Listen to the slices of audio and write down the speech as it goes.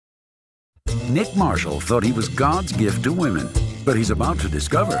Nick Marshall thought he was God's gift to women, but he's about to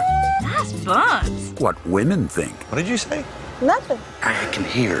discover That's buns. what women think. What did you say? Nothing. I can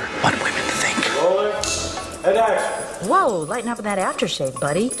hear what women think. Whoa, lighten up with that aftershave,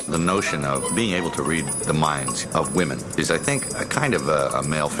 buddy. The notion of being able to read the minds of women is, I think, a kind of a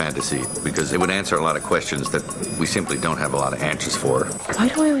male fantasy, because it would answer a lot of questions that we simply don't have a lot of answers for. Why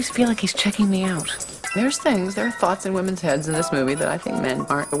do I always feel like he's checking me out? There are thoughts in women's heads in this movie that I think men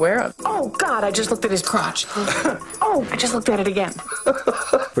aren't aware of. Oh, God, I just looked at his crotch. Oh, I just looked at it again.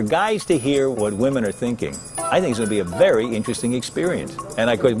 For guys to hear what women are thinking, I think it's going to be a very interesting experience. And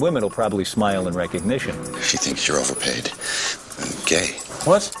women will probably smile in recognition. She thinks you're overpaid and gay.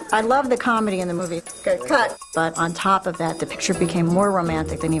 What? I love the comedy in the movie. Good cut. But on top of that, the picture became more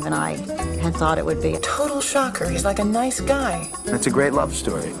romantic than even I had thought it would be. Total shocker. He's like a nice guy. It's a great love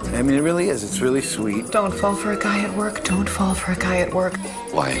story. I mean, it really is. It's really sweet. Don't fall for a guy at work. Don't fall for a guy at work.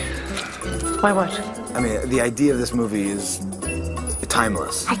 Why? Why what? I mean, the idea of this movie is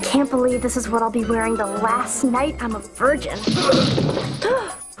timeless. I can't believe this is what I'll be wearing the last night I'm a virgin.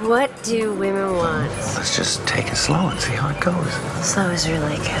 What do women want? Let's just take it slow and see how it goes. Slow is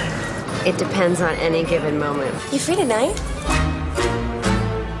really good. It depends on any given moment. You free tonight?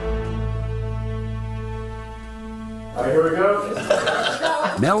 Here we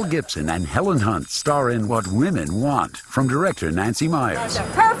go. Mel Gibson and Helen Hunt star in What Women Want from director Nancy Myers.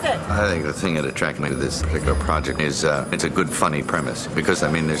 Perfect! I think the thing that attracted me to this particular project is it's a good, funny premise, because,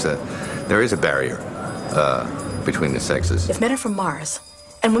 I mean, there is a barrier between the sexes. If men are from Mars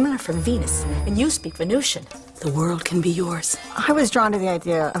and women are from Venus and you speak Venusian, the world can be yours. I was drawn to the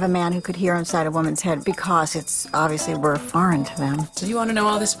idea of a man who could hear inside a woman's head because it's obviously we're foreign to them. Do you want to know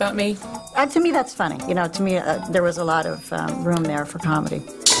all this about me? To me, that's funny. You know, to me, there was a lot of room there for comedy.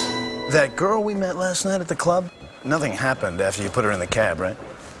 That girl we met last night at the club, nothing happened after you put her in the cab, right?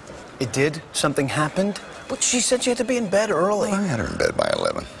 It did? Something happened? But she said she had to be in bed early. Well, I had her in bed by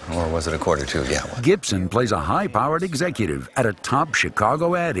 11. Or was it 1:45? Yeah. What? Gibson plays a high-powered executive at a top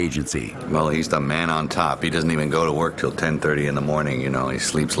Chicago ad agency. Well, he's the man on top. He doesn't even go to work till 10:30 in the morning, you know. He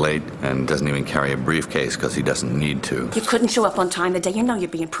sleeps late and doesn't even carry a briefcase because he doesn't need to. You couldn't show up on time the day you know you're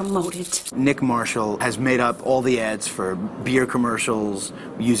being promoted. Nick Marshall has made up all the ads for beer commercials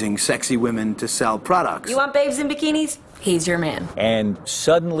using sexy women to sell products. You want babes in bikinis? He's your man. And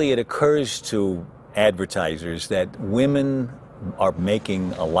suddenly it occurs to advertisers that women are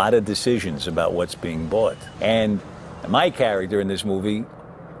making a lot of decisions about what's being bought. And my character in this movie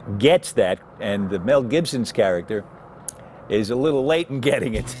gets that, and the Mel Gibson's character is a little late in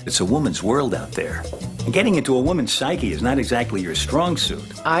getting it. It's a woman's world out there. And getting into a woman's psyche is not exactly your strong suit.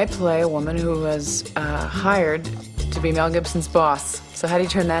 I play a woman who was hired to be Mel Gibson's boss. So how do you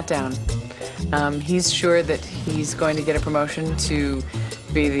turn that down? He's sure that he's going to get a promotion to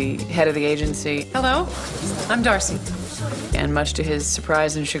be the head of the agency. Hello, I'm Darcy. And much to his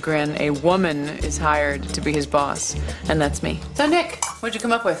surprise and chagrin, a woman is hired to be his boss, and that's me. So Nick, what'd you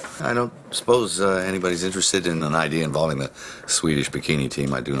come up with? I don't suppose anybody's interested in an idea involving the Swedish bikini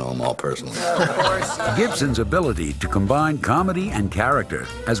team. I do know them all personally. Of course. Gibson's ability to combine comedy and character,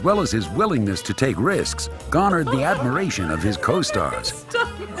 as well as his willingness to take risks, garnered the admiration of his co-stars.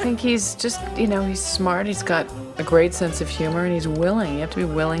 I think he's just, you know, he's smart, he's got a great sense of humor, and he's willing. You have to be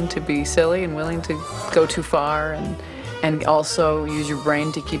willing to be silly and willing to go too far, and also use your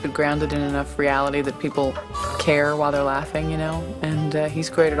brain to keep it grounded in enough reality that people care while they're laughing, you know? And he's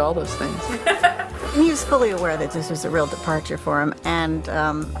great at all those things. He was fully aware that this was a real departure for him, and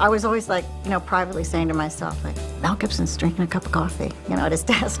I was always like, you know, privately saying to myself, like, Mel Gibson's drinking a cup of coffee, you know, at his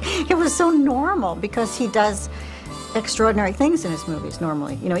desk. It was so normal because he does extraordinary things in his movies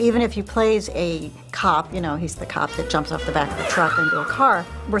normally. You know, even if he plays a cop, you know, he's the cop that jumps off the back of the truck into a car.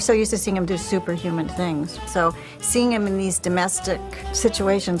 We're so used to seeing him do superhuman things. So seeing him in these domestic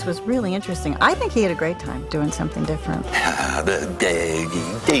situations was really interesting. I think he had a great time doing something different.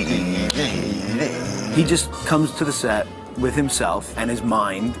 He just comes to the set with himself and his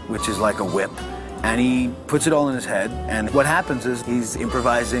mind, which is like a whip, and he puts it all in his head. And what happens is he's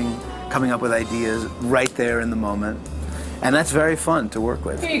improvising, coming up with ideas right there in the moment. And that's very fun to work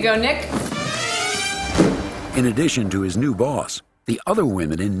with. Here you go, Nick. In addition to his new boss, the other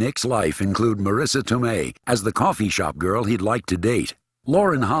women in Nick's life include Marissa Tomei as the coffee shop girl he'd like to date,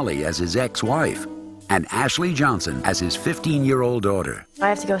 Lauren Holly as his ex-wife, and Ashley Johnson as his 15-year-old daughter. I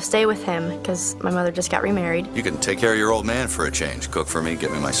have to go stay with him because my mother just got remarried. You can take care of your old man for a change. Cook for me, get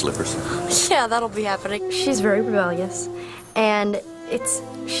me my slippers. Yeah, that'll be happening. She's very rebellious, and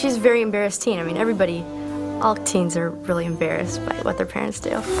she's a very embarrassed teen. I mean, all teens are really embarrassed by what their parents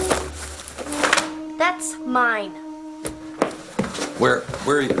do. That's mine. Where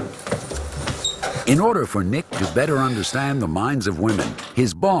are you? In order for Nick to better understand the minds of women,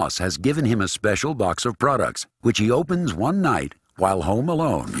 his boss has given him a special box of products, which he opens one night while home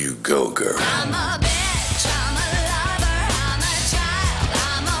alone. You go, girl. I'm a bitch, I'm a lover, I'm a child,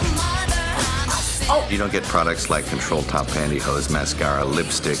 I'm a mother, I'm a sister. You don't get products like control top pantyhose, mascara,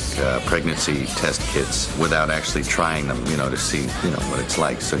 lipstick, pregnancy test kits without actually trying them, to see, what it's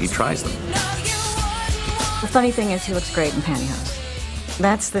like. So he tries them. The funny thing is he looks great in pantyhose.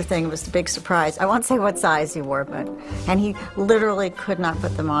 That's the thing, it was the big surprise. I won't say what size he wore, and he literally could not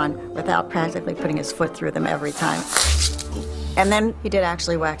put them on without practically putting his foot through them every time. And then he did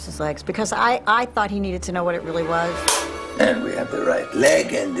actually wax his legs, because I thought he needed to know what it really was. And we have the right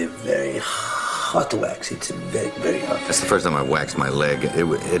leg and the very hot wax. It's very, very hot. That's the first time I waxed my leg.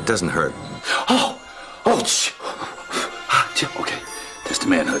 It doesn't hurt. Okay. Just a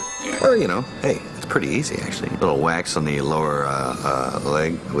manhood. Or, hey, it's pretty easy, actually. A little wax on the lower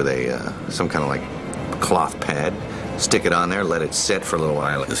leg with some kind of like cloth pad. Stick it on there, let it set for a little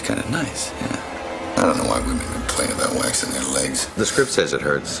while. It's kind of nice, yeah. I don't know why women complain about waxing their legs. The script says it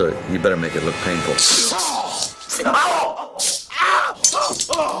hurts, so you better make it look painful.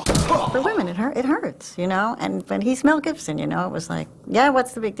 For women, it hurts, And when he's Mel Gibson, it was like, yeah,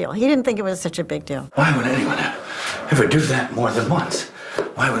 what's the big deal? He didn't think it was such a big deal. Why would anyone ever do that more than once?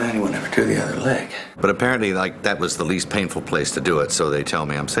 Why would anyone ever do the other leg? But apparently, that was the least painful place to do it, so they tell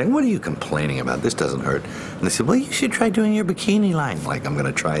me, I'm saying, what are you complaining about? This doesn't hurt. And they said, well, you should try doing your bikini line. Like, I'm going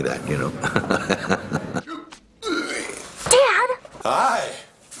to try that, Dad! Hi.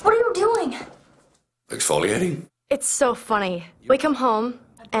 What are you doing? Exfoliating? It's so funny. We come home,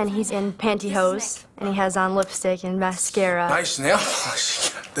 and he's in pantyhose, and he has on lipstick and mascara. Nice nail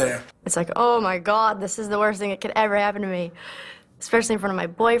polish there. It's like, oh my God, this is the worst thing that could ever happen to me. Especially in front of my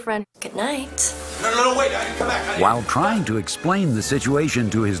boyfriend. Good night. No, wait, I didn't come back. While trying to explain the situation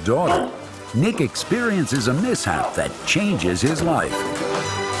to his daughter, Nick experiences a mishap that changes his life.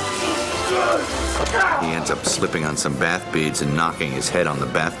 He ends up slipping on some bath beads and knocking his head on the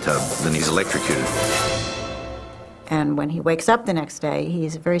bathtub. Then he's electrocuted. And when he wakes up the next day,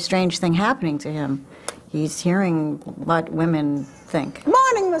 he's a very strange thing happening to him. He's hearing what women think.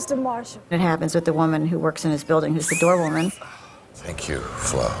 Morning, Mr. Marshall. It happens with the woman who works in his building, who's the doorwoman. Thank you,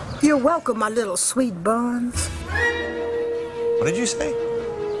 Flo. You're welcome, my little sweet buns. What did you say?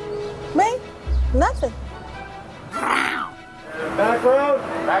 Me? Nothing. Back row.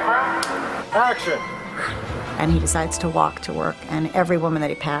 Action. And he decides to walk to work, and every woman that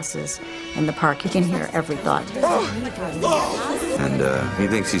he passes in the park, he can hear every thought. And he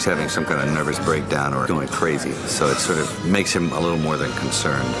thinks he's having some kind of nervous breakdown or going crazy, so it sort of makes him a little more than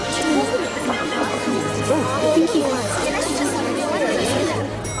concerned.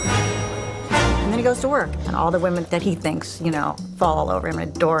 And then he goes to work, and all the women that he thinks, fall all over him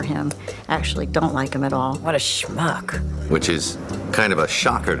and adore him, actually don't like him at all. What a schmuck. Which is kind of a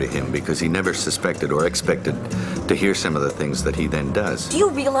shocker to him because he never suspected or expected to hear some of the things that he then does. Do you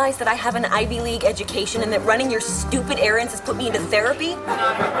realize that I have an Ivy League education and that running your stupid errands has put me into therapy?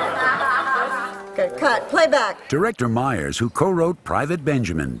 Okay, cut. Play back. Director Myers, who co-wrote Private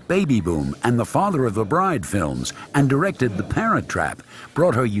Benjamin, Baby Boom, and The Father of the Bride films, and directed The Parent Trap,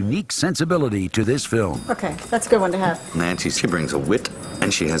 brought her unique sensibility to this film. Okay, that's a good one to have. Nancy, she brings a wit,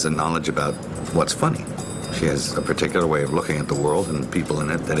 and she has a knowledge about what's funny. She has a particular way of looking at the world and people in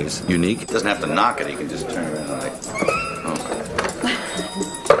it that is unique. Doesn't have to knock it, he can just turn around and like,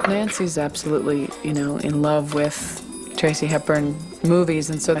 oh. Nancy's absolutely, in love with Tracy Hepburn movies,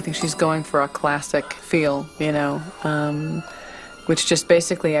 and so I think she's going for a classic feel, which just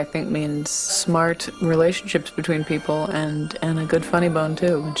basically, I think, means smart relationships between people and a good funny bone,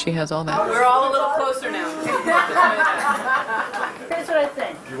 too, and she has all that. We're all a little closer now. Here's what I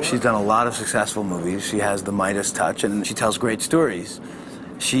think. She's done a lot of successful movies. She has the Midas touch, and she tells great stories.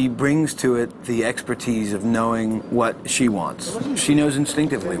 She brings to it the expertise of knowing what she wants. She knows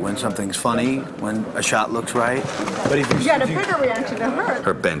instinctively when something's funny, when a shot looks right. But if you got a bigger reaction to her.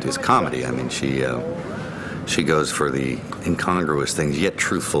 Her bent is comedy. I mean, she goes for the incongruous things, yet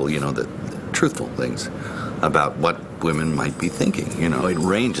truthful, the truthful things about what women might be thinking. It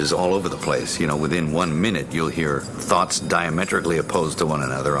ranges all over the place. Within 1 minute, you'll hear thoughts diametrically opposed to one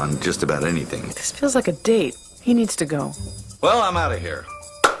another on just about anything. This feels like a date. He needs to go. Well, I'm out of here.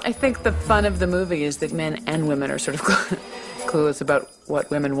 I think the fun of the movie is that men and women are sort of clueless about what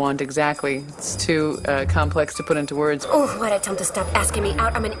women want exactly. It's too complex to put into words. Oh, why'd I tell him to stop asking me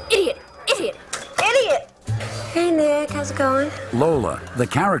out? I'm an idiot! Idiot! Hey, Nick, how's it going? Lola, the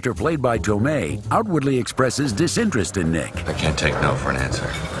character played by Tomei, outwardly expresses disinterest in Nick. I can't take no for an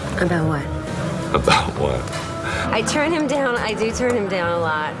answer. About what? About what? I turn him down. I do turn him down a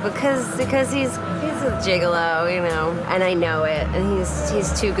lot because he's a gigolo, you know, and I know it. And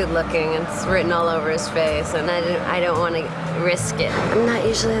he's too good looking, and it's written all over his face, and I don't want to risk it. I'm not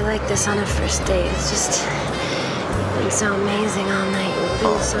usually like this on a first date. It's just you've been so amazing all night. You've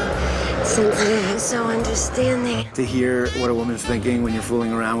been so sensitive and so understanding. To hear what a woman's thinking when you're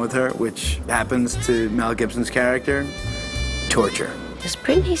fooling around with her, which happens to Mel Gibson's character, torture. Is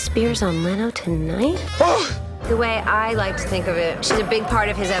Britney Spears on Leno tonight? The way I like to think of it, she's a big part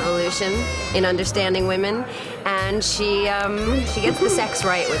of his evolution in understanding women, and she gets the sex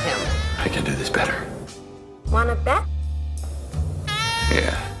right with him. I can do this better. Wanna bet?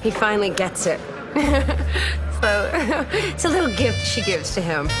 Yeah. He finally gets it. So it's a little gift she gives to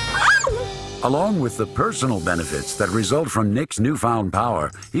him. Along with the personal benefits that result from Nick's newfound power,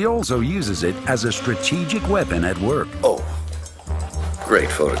 he also uses it as a strategic weapon at work. Oh,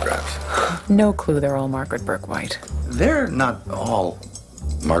 great photographs. No clue they're all Margaret Burke White. They're not all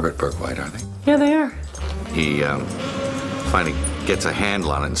Margaret Burke White, are they? Yeah, they are. He finally gets a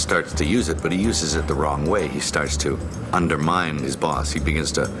handle on it and starts to use it, but he uses it the wrong way. He starts to undermine his boss. He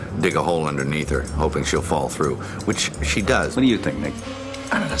begins to dig a hole underneath her, hoping she'll fall through, which she does. What do you think, Nick?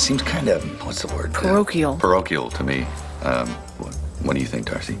 I don't know. It seems kind of, what's the word? Parochial. Parochial to me. What do you think,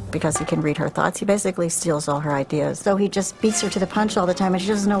 Darcy? Because he can read her thoughts, he basically steals all her ideas. So he just beats her to the punch all the time, and she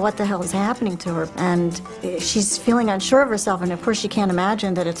doesn't know what the hell is happening to her. And she's feeling unsure of herself, and of course she can't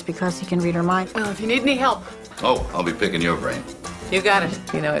imagine that it's because he can read her mind. Well, if you need any help. Oh, I'll be picking your brain. You got it.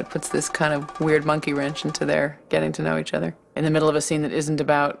 You know, it puts this kind of weird monkey wrench into their getting to know each other. In the middle of a scene that isn't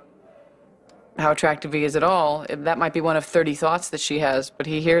about how attractive he is at all, that might be one of 30 thoughts that she has, but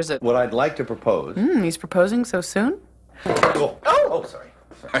he hears it. What I'd like to propose... He's proposing so soon? Oh, sorry.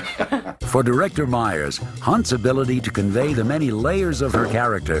 For director Myers, Hunt's ability to convey the many layers of her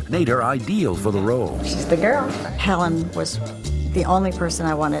character made her ideal for the role. She's the girl. Helen was the only person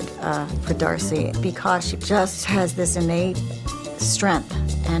I wanted for Darcy because she just has this innate strength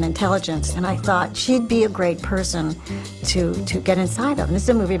and intelligence, and I thought she'd be a great person to get inside of. And this is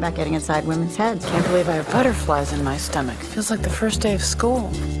a movie about getting inside women's heads. Can't believe I have butterflies in my stomach. Feels like the first day of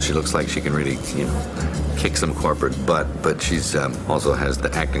school. She looks like she can really, you know, kick some corporate butt, but she's also has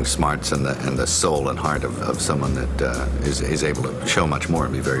the acting smarts and the soul and heart of someone that is able to show much more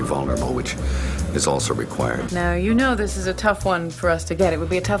and be very vulnerable, which is also required. Now, you know this is a tough one for us to get. It would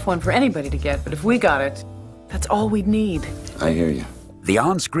be a tough one for anybody to get, but if we got it, that's all we'd need. I hear you. The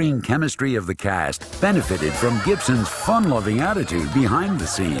on-screen chemistry of the cast benefited from Gibson's fun-loving attitude behind the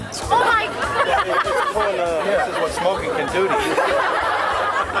scenes. Oh my God! This is what smoking can do to you.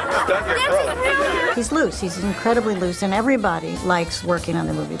 Stunt your throat. He's loose. He's incredibly loose, and everybody likes working on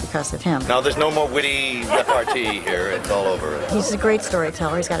the movie because of him. Now, there's no more witty repartee here. It's all over. He's a great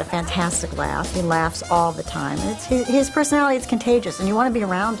storyteller. He's got a fantastic laugh. He laughs all the time. It's his personality is contagious, and you want to be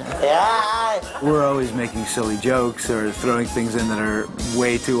around him. We're always making silly jokes or throwing things in that are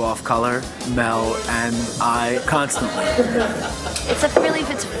way too off color. Mel and I constantly. It's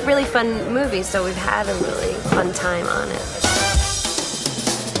a really fun movie, so we've had a really fun time on it.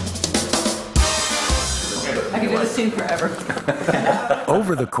 I could do this scene forever.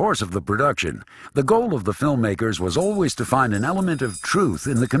 Over the course of the production, the goal of the filmmakers was always to find an element of truth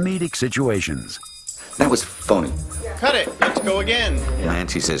in the comedic situations. That was phony. Cut it. Let's go again.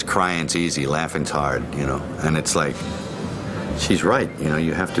 Nancy says crying's easy, laughing's hard, you know, and it's like, she's right, you know,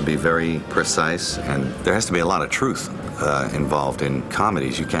 you have to be very precise, and there has to be a lot of truth involved in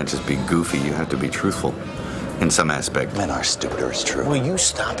comedies. You can't just be goofy, you have to be truthful in some aspect. Men are stupider, it's true. Will you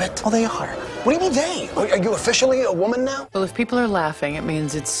stop it? Oh, they are. What do you mean they? Are you officially a woman now? Well, if people are laughing, it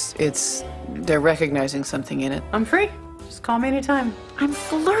means they're recognizing something in it. I'm free. Just call me anytime. I'm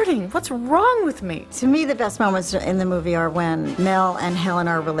flirting. What's wrong with me? To me, the best moments in the movie are when Mel and Helen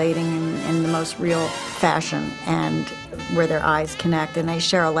are relating in the most real fashion, and where their eyes connect and they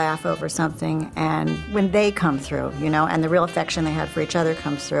share a laugh over something, and when they come through, you know, and the real affection they had for each other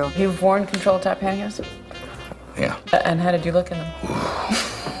comes through. You've worn control-top pantyhose? Yeah. And how did you look in them?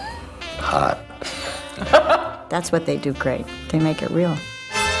 Hot. That's what they do great. They make it real.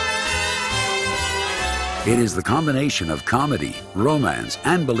 It is the combination of comedy, romance,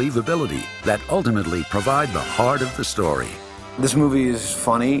 and believability that ultimately provide the heart of the story. This movie is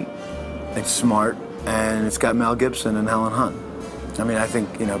funny, it's smart, and it's got Mel Gibson and Helen Hunt. I mean, I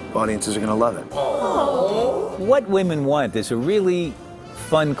think, you know, audiences are going to love it. What women want is a really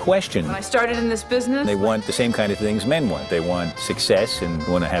fun question. When I started in this business, They want the same kind of things men want. They want success and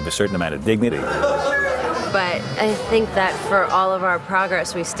want to have a certain amount of dignity. But I think that for all of our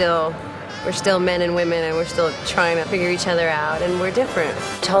progress, we're still men and women, and we're still trying to figure each other out, and we're different.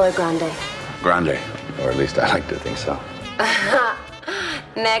 Taller grande. Grande. Or at least I like to think so.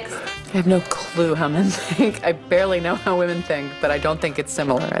 Next. I have no clue how men think. I barely know how women think, but I don't think it's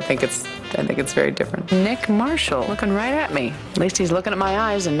similar. I think it's very different. Nick Marshall, looking right at me. At least he's looking at my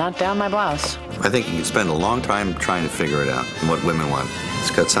eyes and not down my blouse. I think you can spend a long time trying to figure it out, what women want.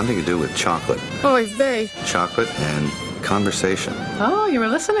 It's got something to do with chocolate. Oy vey. Chocolate and conversation. Oh, you were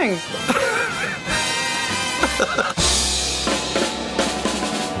listening.